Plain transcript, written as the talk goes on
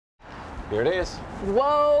Here it is.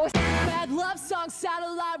 Whoa. Bad love song,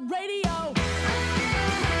 satellite radio.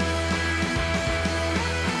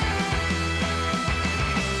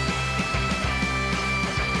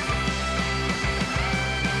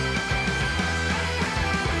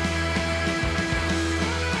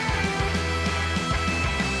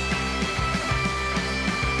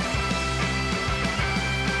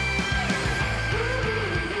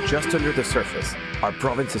 Just under the surface, our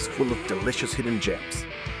province is full of delicious hidden gems.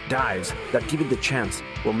 Dives that, given the chance,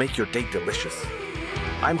 will make your day delicious.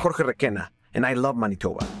 I'm Jorge Requena, and I love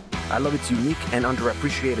Manitoba. I love its unique and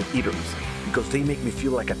underappreciated eateries because they make me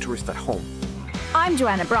feel like a tourist at home. I'm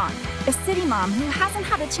Joanna Braun, a city mom who hasn't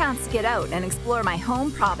had a chance to get out and explore my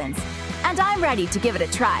home province, and I'm ready to give it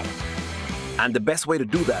a try. And the best way to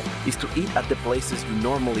do that is to eat at the places you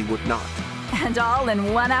normally would not. And all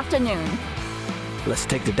in one afternoon. Let's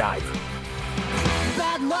take the dive.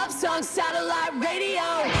 Bad love song, satellite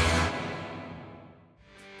radio.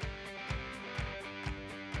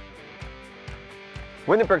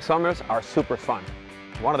 Winnipeg summers are super fun.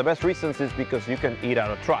 One of the best reasons is because you can eat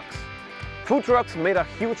out of trucks. Food trucks made a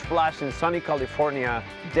huge splash in sunny California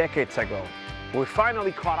decades ago. We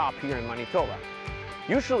finally caught up here in Manitoba.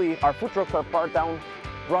 Usually our food trucks are parked down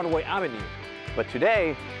Broadway Avenue, but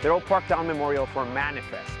today they're all parked down Memorial for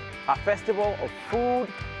Manifest, a festival of food,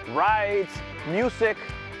 rides, music,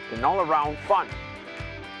 and all-around fun.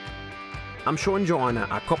 I'm showing Joanna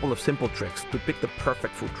a couple of simple tricks to pick the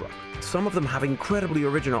perfect food truck. Some of them have incredibly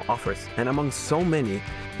original offers, and among so many,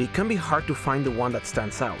 it can be hard to find the one that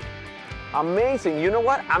stands out. Amazing. You know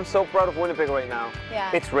what? I'm so proud of Winnipeg right now. Yeah.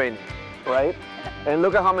 It's raining, right? And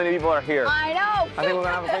look at how many people are here. I know! I think we're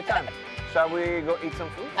gonna have a great time. Shall we go eat some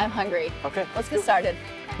food? I'm hungry. Okay. Let's get started.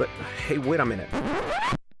 But hey, wait a minute.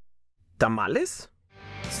 Tamales?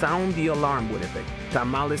 Sound the alarm, Winnipeg.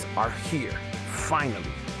 Tamales are here, finally.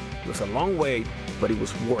 It was a long wait, but it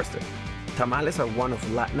was worth it. Tamales are one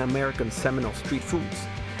of Latin American seminal street foods,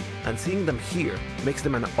 and seeing them here makes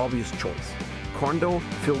them an obvious choice. Corn dough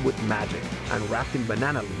filled with magic and wrapped in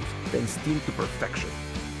banana leaves, then steamed to perfection.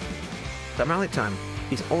 Tamale Time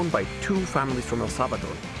is owned by two families from El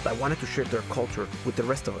Salvador that wanted to share their culture with the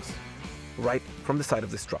rest of us, right from the side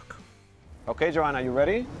of this truck. Okay, Joanna, you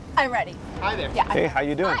ready? I'm ready. Hi there. Yeah. Hey, how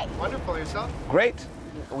you doing? Hi. Wonderful, yourself? Great.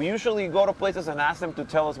 We usually go to places and ask them to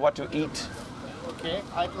tell us what to eat. Okay,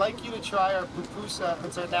 I'd like you to try our pupusa.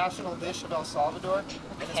 It's our national dish of El Salvador.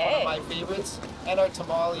 And it's one of my favorites. And our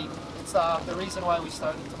tamale. It's the reason why we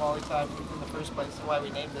started Tamale Time in the first place and why we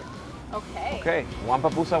named it. Okay. Okay, one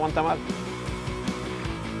papusa, one tamal.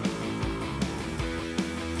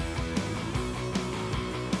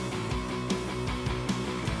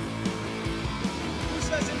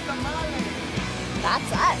 Pupusas and tamales.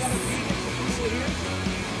 That's us.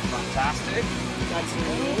 Fantastic. That's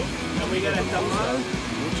me. And we got a tamal.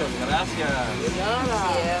 Muchas gracias.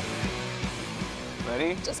 Yeah.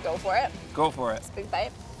 Ready? Just go for it. Go for it. Big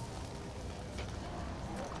bite.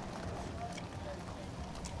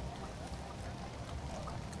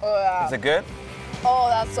 Oh, yeah. Is it good? Oh,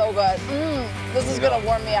 that's so good. This is gonna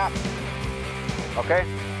warm me up. Okay,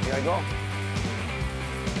 here I go.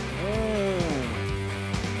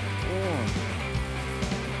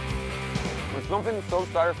 There's something so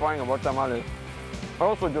satisfying about tamales.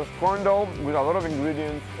 Also just corn dough with a lot of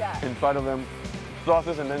ingredients inside of them,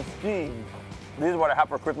 sauces, and then steamed. This is what I had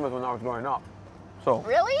for Christmas when I was growing up. So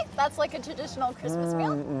Really? That's like a traditional Christmas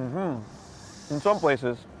meal? in some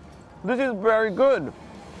places, this is very good.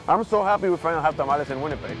 I'm so happy we finally have tamales in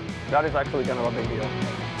Winnipeg. That is actually kind of a big deal.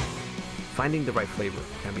 Finding the right flavor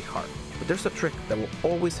can be hard, but there's a trick that will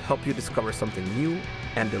always help you discover something new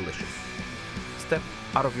and delicious. Step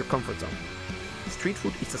out of your comfort zone. Street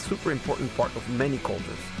food is a super important part of many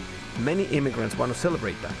cultures. Many immigrants want to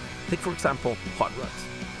celebrate that. Take, for example, hot rods,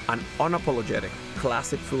 an unapologetic,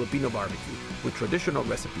 classic Filipino barbecue with traditional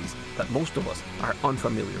recipes that most of us are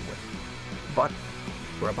unfamiliar with. But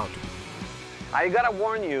we're about to. I gotta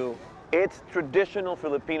warn you, it's traditional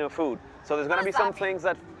Filipino food. So there's gonna be some things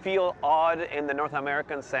that feel odd in the North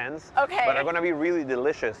American sense, Okay. but are gonna be really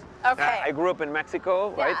delicious. Okay. I grew up in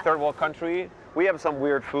Mexico, right? Yeah. Third world country. We have some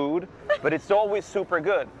weird food, but it's always super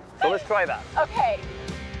good. So let's try that. Okay.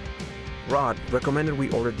 Rod recommended we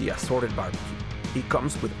order the assorted barbecue. It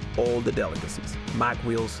comes with all the delicacies, mag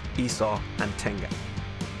wheels, isaw, and tenga.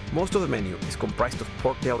 Most of the menu is comprised of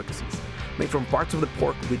pork delicacies, made from parts of the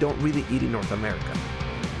pork we don't really eat in North America.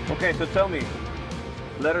 Okay, so tell me,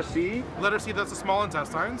 letter C? Letter C, that's the small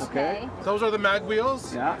intestines. Okay. Those are the mag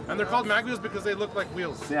wheels. Yeah. And they're called mag wheels because they look like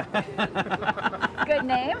wheels. Yeah. Good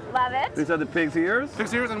name. Love it. These are the pig's ears?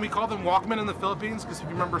 Pig's ears, and we call them Walkman in the Philippines because if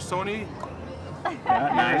you remember Sony.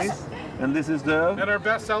 Yeah, nice. And this is the... And our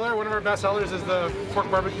best seller, one of our best sellers is the pork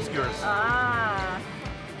barbecue skewers. Ah.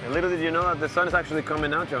 And little did you know that the sun is actually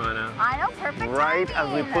coming out, Joanna. I know, perfect Right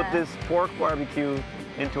timing. as we put this pork barbecue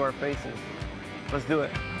into our faces. Let's do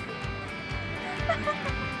it.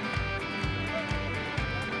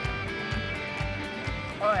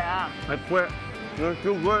 Oh yeah. I quit. They're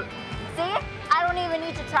too good. See? I don't even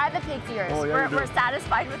need to try the pig's ears. Oh, yeah, you do. We're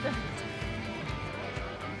satisfied with them.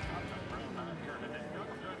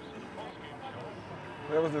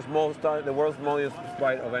 That was the world's smallest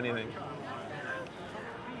bite of anything.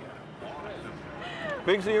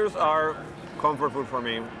 Pig's ears are comfort food for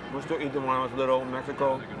me. I used to eat them when I was little in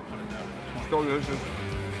Mexico. It's so delicious.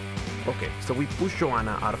 Okay, so we pushed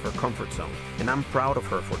Joanna out of her comfort zone, and I'm proud of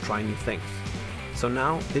her for trying new things. So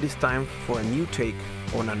now it is time for a new take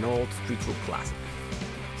on an old street food classic.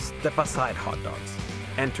 Step aside hot dogs.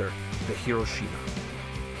 Enter the Hiroshima.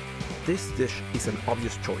 This dish is an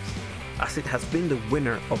obvious choice, as it has been the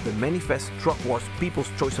winner of the Manifest Truck Wars People's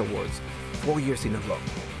Choice Awards 4 years in a row.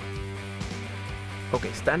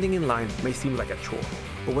 Okay, standing in line may seem like a chore,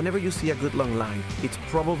 but whenever you see a good long line, it's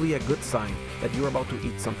probably a good sign that you're about to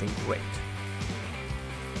eat something great.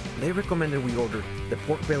 They recommended we order the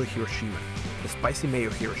pork belly Hiroshima, the spicy mayo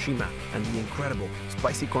Hiroshima, and the incredible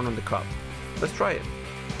spicy corn on the cob. Let's try it.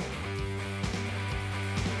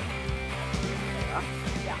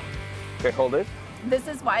 Yeah. Okay, hold it. This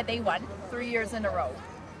is why they won 3 years in a row.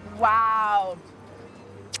 Wow.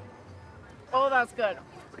 Oh, that's good.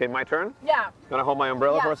 Okay, my turn. Yeah. Gonna hold my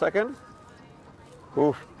umbrella Yeah. for a second.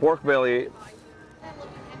 Oof, pork belly.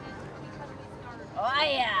 Oh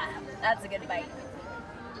yeah. That's a good bite.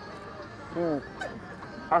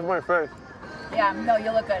 How's my face? Yeah, no,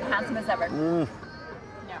 you look good. Handsome as ever.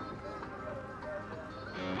 Yeah.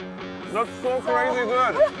 That's so crazy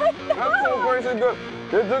good. That's so crazy good.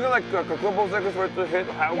 It took like a couple seconds for it to hit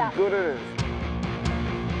how Yeah. good it is.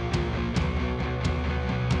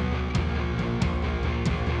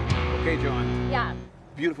 Okay, John. Yeah.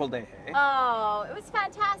 Beautiful day, hey? Oh, it was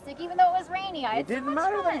fantastic, even though it was rainy. I It had so didn't much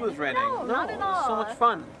matter that it fun. was raining. No, not at it all. was so much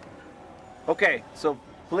fun. Okay, so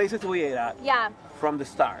places we ate at Yeah. from the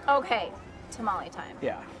start. Okay. Tamale time.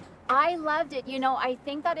 Yeah. I loved it. You know, I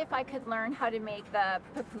think that if I could learn how to make the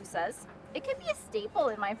pupusas, it could be a staple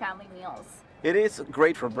in my family meals. It is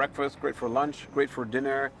great for breakfast, great for lunch, great for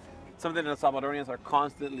dinner. Something that Salvadorians are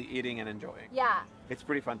constantly eating and enjoying. Yeah. It's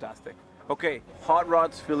pretty fantastic. Okay, Hot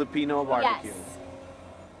Rod's Filipino barbecue. Yes.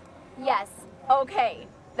 Yes. Okay.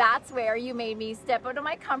 That's where you made me step out of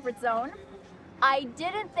my comfort zone. I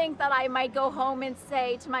didn't think that I might go home and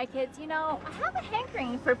say to my kids, you know, I have a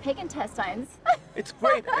hankering for pig intestines. It's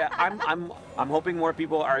great. Yeah, I'm hoping more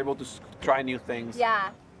people are able to try new things. Yeah.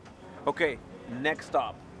 Okay, next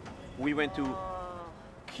stop, we went to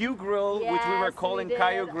Q Grill, which we were Yes, calling we did.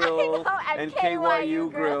 Cayo Grill I know, and KYU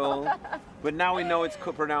KYU Grill, but now we know it's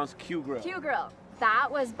pronounced Q Grill. Q Grill. That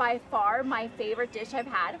was by far my favorite dish I've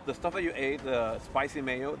had. The stuff that you ate, the spicy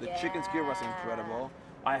mayo, the chicken skewer was incredible.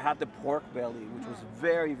 I had the pork belly, which was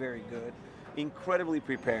very, very good, incredibly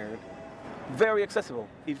prepared, very accessible.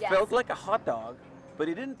 It Yes. felt like a hot dog, but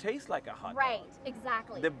it didn't taste like a hot dog. Right,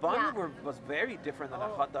 exactly. The bun Yeah. was very different than a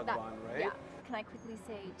hot dog that- bun, right? Yeah. Can I quickly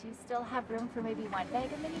say, do you still have room for maybe one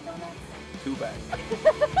bag of mini donuts? 2 bags.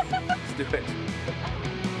 Let's do it.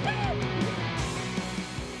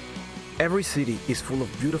 Every city is full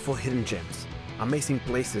of beautiful hidden gems, amazing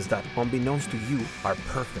places that, unbeknownst to you, are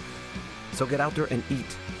perfect. So get out there and eat,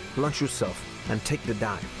 lunch yourself, and take the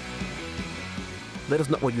dive. Let us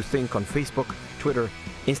know what you think on Facebook, Twitter,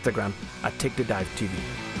 Instagram at Take the Dive TV.